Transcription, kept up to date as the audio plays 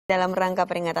Dalam rangka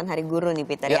peringatan Hari Guru nih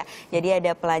Peter ya. Jadi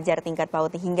ada pelajar tingkat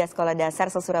PAUD hingga sekolah dasar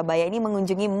se-Surabaya ini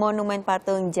mengunjungi monumen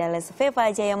patung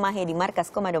Jalesveva Jayamahe di markas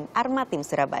Komando Armatim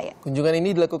Surabaya. Kunjungan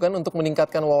ini dilakukan untuk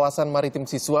meningkatkan wawasan maritim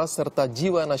siswa serta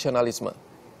jiwa nasionalisme.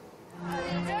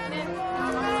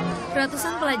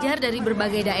 Ratusan pelajar dari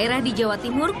berbagai daerah di Jawa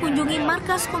Timur kunjungi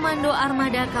markas Komando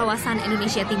Armada kawasan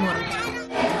Indonesia Timur.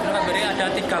 Dari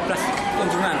ada 13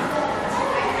 kunjungan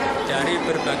dari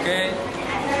berbagai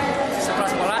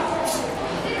sekolah-sekolah,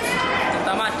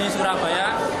 terutama di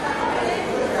Surabaya.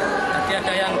 Tadi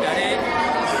ada yang dari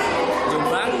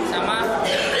Jombang sama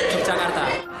Yogyakarta.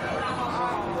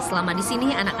 Selama di sini,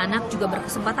 anak-anak juga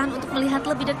berkesempatan untuk melihat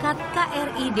lebih dekat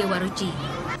KRI Dewa Ruci.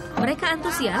 Mereka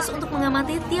antusias untuk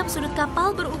mengamati tiap sudut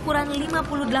kapal berukuran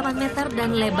 58 meter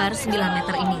dan lebar 9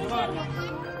 meter ini.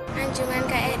 Anjungan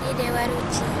KRI Dewa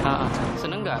Ruci.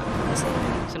 Seneng nggak?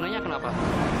 Senengnya kenapa?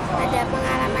 Ada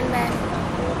pengalaman baru.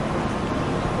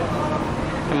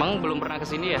 Emang belum pernah ke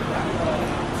sini ya?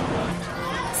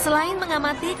 Selain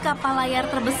mengamati kapal layar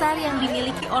terbesar yang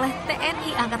dimiliki oleh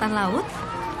TNI Angkatan Laut,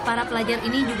 para pelajar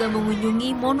ini juga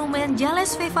mengunjungi monumen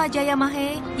Jalesveva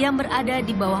Jayamahe yang berada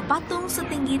di bawah patung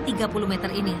setinggi 30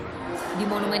 meter ini. Di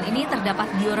monumen ini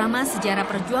terdapat diorama sejarah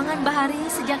perjuangan bahari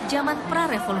sejak zaman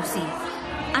pra-revolusi.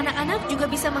 Anak-anak juga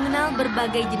bisa mengenal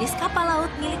berbagai jenis kapal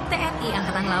laut milik TNI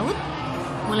Angkatan Laut,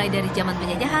 mulai dari zaman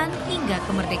penjajahan hingga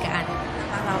kemerdekaan.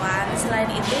 Pahlawan. Selain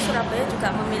itu, Surabaya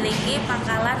juga memiliki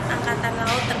pangkalan angkatan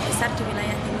laut terbesar di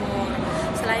wilayah timur.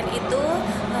 Selain itu,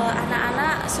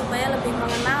 anak-anak supaya lebih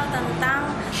mengenal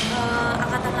tentang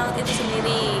angkatan laut itu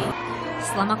sendiri.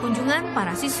 Selama kunjungan,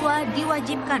 para siswa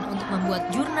diwajibkan untuk membuat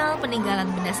jurnal peninggalan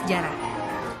benda sejarah.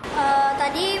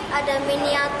 Tadi ada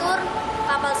miniatur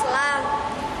kapal selam,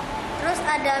 terus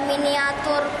ada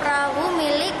miniatur perahu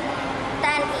milik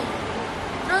TNI.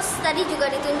 Terus tadi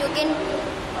juga ditunjukin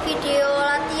video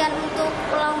latihan untuk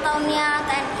ulang tahunnya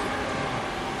TNI.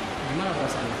 Gimana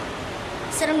perasaannya?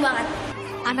 Serem banget.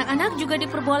 Anak-anak juga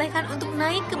diperbolehkan untuk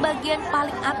naik ke bagian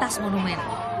paling atas monumen.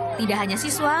 Tidak hanya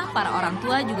siswa, para orang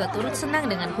tua juga turut senang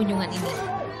dengan kunjungan ini.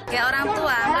 Kayak orang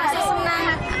tua merasa senang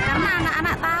karena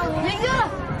anak-anak tahu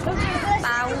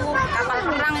kapal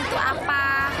perang itu apa,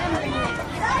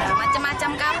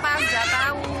 macam-macam kapal sudah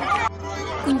tahu.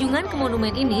 Kunjungan ke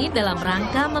monumen ini dalam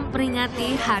rangka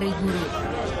memperingati Hari Guru.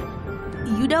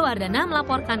 Yuda Wardana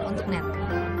melaporkan untuk NET.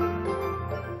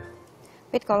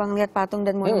 Pit, kalau ngelihat patung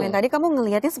dan monumen tadi, kamu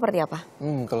ngelihatnya seperti apa?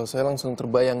 Kalau saya langsung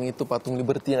terbayang itu patung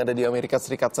Liberty yang ada di Amerika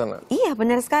Serikat sana. Iya,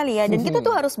 benar sekali ya. Dan kita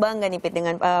tuh harus bangga nih, Pit,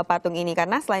 dengan patung ini.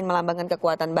 Karena selain melambangkan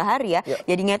kekuatan bahari ya,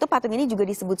 jadinya itu patung ini juga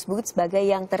disebut-sebut sebagai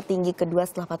yang tertinggi kedua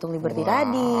setelah patung Liberty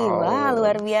tadi. Wah,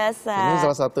 luar biasa. Ini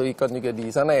salah satu ikon juga di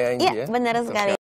sana ya, Ingi, Iya, benar sekali.